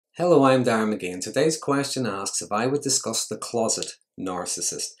Hello, I'm Darren Magee, and today's question asks if I would discuss the closet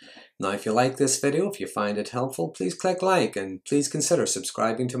narcissist. Now, if you like this video, if you find it helpful, please click like and please consider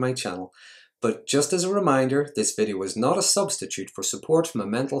subscribing to my channel. But just as a reminder, this video is not a substitute for support from a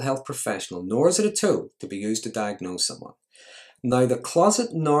mental health professional, nor is it a tool to be used to diagnose someone. Now, the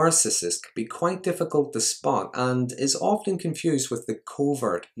closet narcissist can be quite difficult to spot and is often confused with the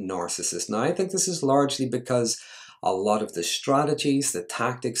covert narcissist. Now, I think this is largely because a lot of the strategies, the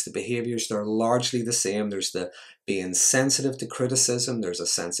tactics, the behaviours, they're largely the same. There's the being sensitive to criticism, there's a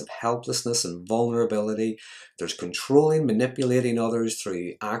sense of helplessness and vulnerability, there's controlling, manipulating others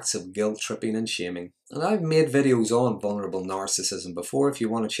through acts of guilt tripping and shaming. And I've made videos on vulnerable narcissism before if you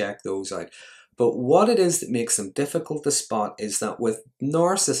want to check those out. But what it is that makes them difficult to spot is that with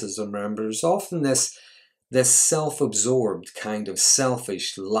narcissism, remember, there's often this self-absorbed, kind of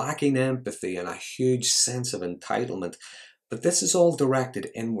selfish, lacking empathy and a huge sense of entitlement. But this is all directed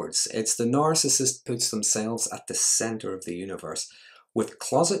inwards. It's the narcissist puts themselves at the center of the universe. With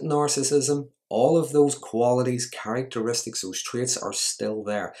closet narcissism, all of those qualities, characteristics, those traits are still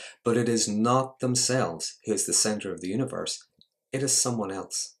there. But it is not themselves who is the center of the universe. It is someone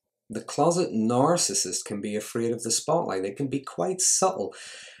else. The closet narcissist can be afraid of the spotlight. They can be quite subtle.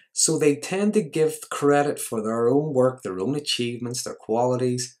 So they tend to give credit for their own work, their own achievements, their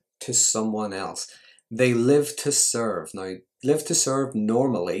qualities to someone else. They live to serve. Now, live to serve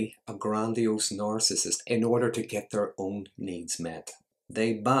normally a grandiose narcissist in order to get their own needs met.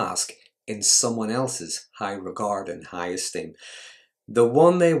 They bask in someone else's high regard and high esteem. The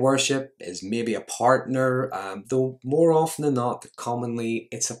one they worship is maybe a partner, though more often than not, commonly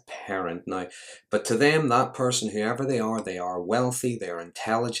it's a parent now. But to them, that person, whoever they are wealthy, they're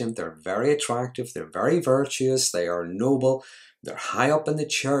intelligent, they're very attractive, they're very virtuous, they are noble, they're high up in the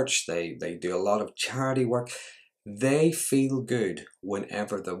church, they do a lot of charity work. They feel good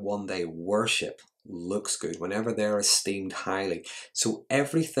whenever the one they worship looks good, whenever they're esteemed highly. So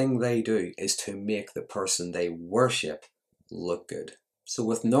everything they do is to make the person they worship look good. So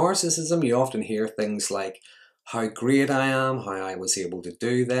with narcissism, you often hear things like how great I am, how I was able to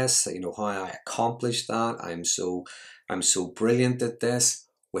do this, how I accomplished that, I'm so brilliant at this.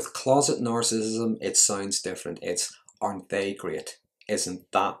 With closet narcissism, it sounds different. It's, aren't they great?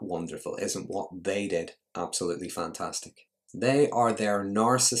 Isn't that wonderful? Isn't what they did absolutely fantastic? They are their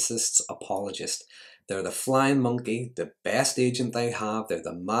narcissist's apologist. They're the flying monkey, the best agent they have, they're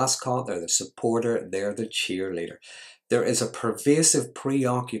the mascot, they're the supporter, they're the cheerleader. There is a pervasive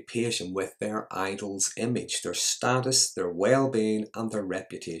preoccupation with their idol's image, their status, their well-being, and their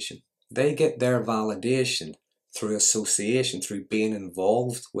reputation. They get their validation through association, through being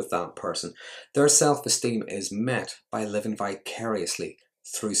involved with that person. Their self-esteem is met by living vicariously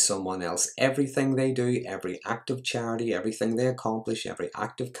through someone else. Everything they do, every act of charity, everything they accomplish, every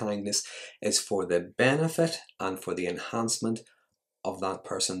act of kindness is for the benefit and for the enhancement of that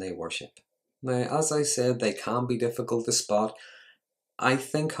person they worship. Now, as I said, they can be difficult to spot. I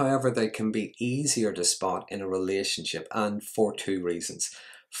think, however, they can be easier to spot in a relationship, and for two reasons.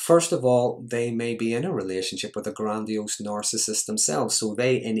 First of all, they may be in a relationship with a grandiose narcissist themselves, so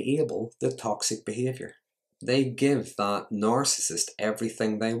they enable the toxic behaviour. They give that narcissist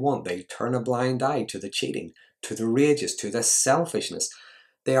everything they want. They turn a blind eye to the cheating, to the rages, to the selfishness.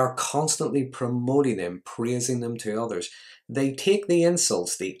 They are constantly promoting them, praising them to others. They take the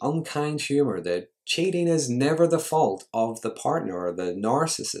insults, the unkind humour, the cheating is never the fault of the partner or the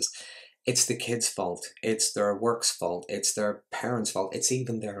narcissist. It's the kid's fault, it's their work's fault, it's their parents' fault, it's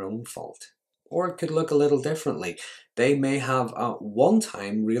even their own fault. Or it could look a little differently. They may have at one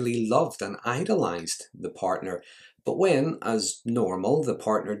time really loved and idolised the partner, but when, as normal, the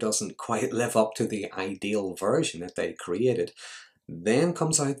partner doesn't quite live up to the ideal version that they created, then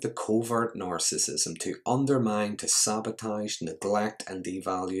comes out the covert narcissism to undermine, to sabotage, neglect and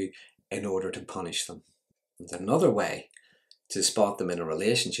devalue in order to punish them. And another way to spot them in a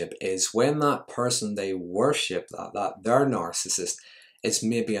relationship is when that person they worship, their narcissist, is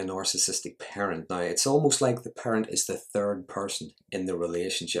maybe a narcissistic parent. Now, it's almost like the parent is the third person in the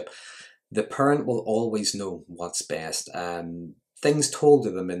relationship. The parent will always know what's best. Things told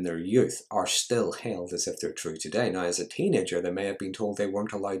to them in their youth are still held as if they're true today. Now, as a teenager, they may have been told they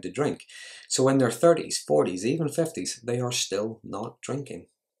weren't allowed to drink. So in their 30s, 40s, even 50s, they are still not drinking.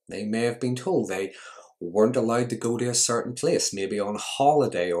 They may have been told they weren't allowed to go to a certain place, maybe on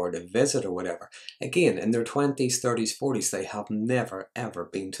holiday or to visit or whatever. Again, in their 20s, 30s, 40s, they have never, ever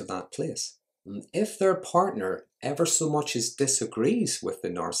been to that place. And if their partner ever so much as disagrees with the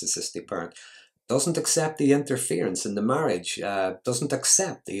narcissistic parent, doesn't accept the interference in the marriage, doesn't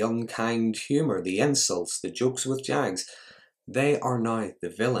accept the unkind humour, the insults, the jokes with jags, They are now the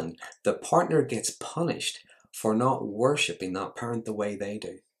villain. The partner gets punished for not worshipping that parent the way they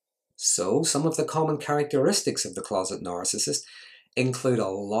do. So some of the common characteristics of the closet narcissist include a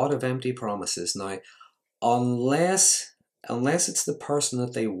lot of empty promises. Now, unless it's the person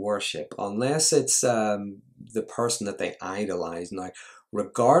that they worship, unless it's the person that they idolize, now,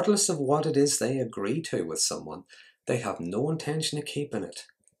 regardless of what it is they agree to with someone, they have no intention of keeping it.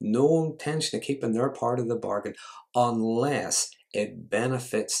 No intention of keeping their part of the bargain unless it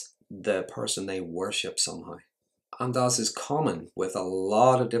benefits the person they worship somehow. And as is common with a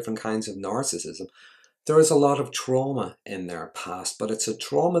lot of different kinds of narcissism, there is a lot of trauma in their past, but it's a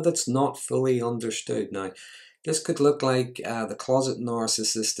trauma that's not fully understood. Now, this could look like the closet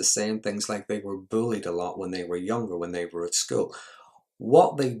narcissist is saying things like they were bullied a lot when they were younger, when they were at school.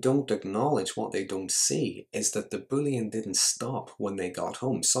 What they don't acknowledge, what they don't see, is that the bullying didn't stop when they got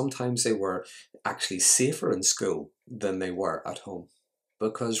home. Sometimes they were actually safer in school than they were at home.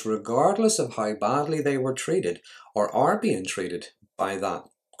 Because regardless of how badly they were treated or are being treated by that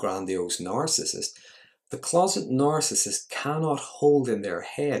grandiose narcissist, the closet narcissist cannot hold in their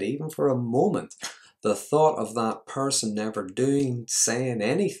head, even for a moment, the thought of that person never doing, saying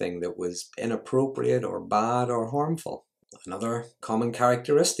anything that was inappropriate or bad or harmful. Another common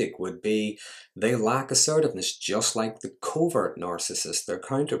characteristic would be they lack assertiveness, just like the covert narcissist, their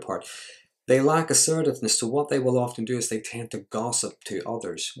counterpart. They lack assertiveness, so what they will often do is they tend to gossip to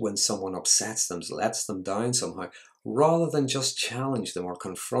others when someone upsets them, lets them down somehow, rather than just challenge them or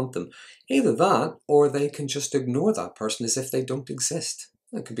confront them. Either that, or they can just ignore that person as if they don't exist.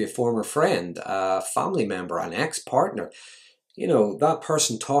 It could be a former friend, a family member, an ex-partner. You know, that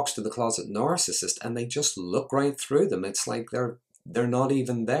person talks to the closet narcissist and they just look right through them. It's like they're not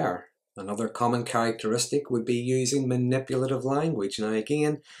even there. Another common characteristic would be using manipulative language. Now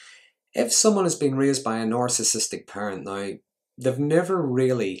again, if someone has been raised by a narcissistic parent, now they've never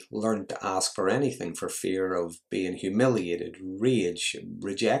really learned to ask for anything for fear of being humiliated, rage,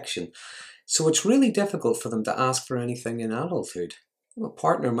 rejection. So it's really difficult for them to ask for anything in adulthood. A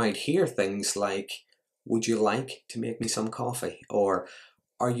partner might hear things like, "Would you like to make me some coffee?" Or,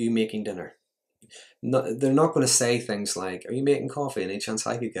 "Are you making dinner?" No, they're not going to say things like, "Are you making coffee? Any chance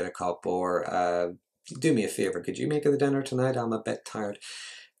I could get a cup?" Or, "Do me a favor, could you make the dinner tonight? I'm a bit tired."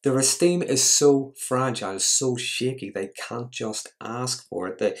 Their esteem is so fragile, so shaky, they can't just ask for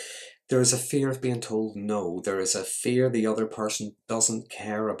it. There is a fear of being told no. There is a fear the other person doesn't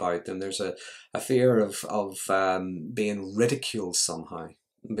care about them. There's a fear of being ridiculed somehow.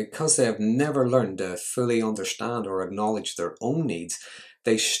 Because they have never learned to fully understand or acknowledge their own needs,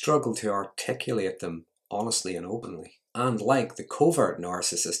 they struggle to articulate them honestly and openly. And like the covert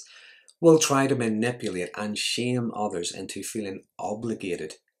narcissist, will try to manipulate and shame others into feeling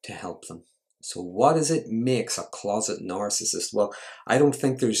obligated to help them. So what is it makes a closet narcissist? Well, I don't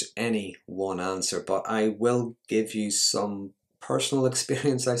think there's any one answer, but I will give you some personal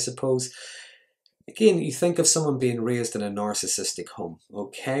experience, I suppose. Again, you think of someone being raised in a narcissistic home,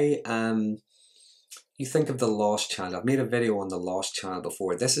 okay? You think of the lost child. I've made a video on the lost child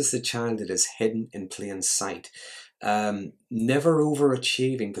before. This is the child that is hidden in plain sight. Never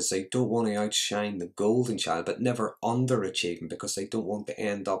overachieving because they don't want to outshine the golden child, but never underachieving because they don't want to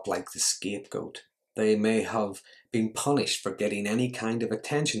end up like the scapegoat. They may have been punished for getting any kind of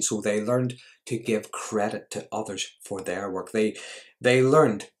attention, so they learned to give credit to others for their work. They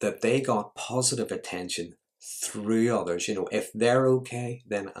learned that they got positive attention through others. You know, if they're okay,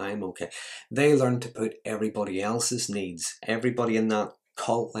 then I'm okay. They learned to put everybody else's needs, everybody in that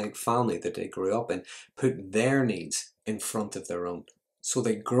cult-like family that they grew up in, put their needs in front of their own. So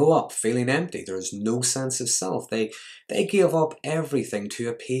they grow up feeling empty. There's no sense of self. They give up everything to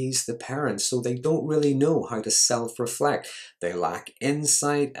appease the parents, so they don't really know how to self-reflect. They lack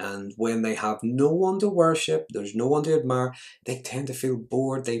insight, and when they have no one to worship, there's no one to admire, they tend to feel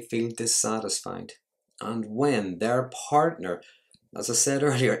bored, they feel dissatisfied. And when their partner, as I said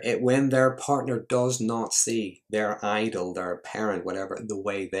earlier, when their partner does not see their idol, their parent, whatever, the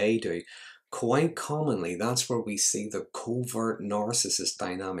way they do, quite commonly that's where we see the covert narcissist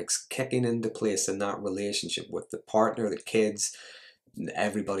dynamics kicking into place in that relationship with the partner, the kids,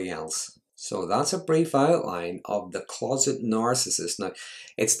 everybody else. So that's a brief outline of the closet narcissist. Now,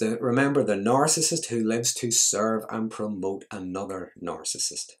 it's remember, the narcissist who lives to serve and promote another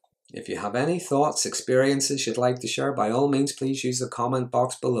narcissist. If you have any thoughts, experiences you'd like to share, by all means, please use the comment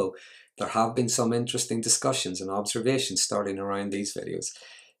box below. There have been some interesting discussions and observations starting around these videos.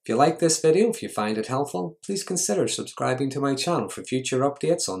 If you like this video, if you find it helpful, please consider subscribing to my channel for future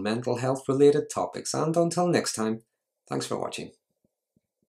updates on mental health related topics. And until next time, thanks for watching.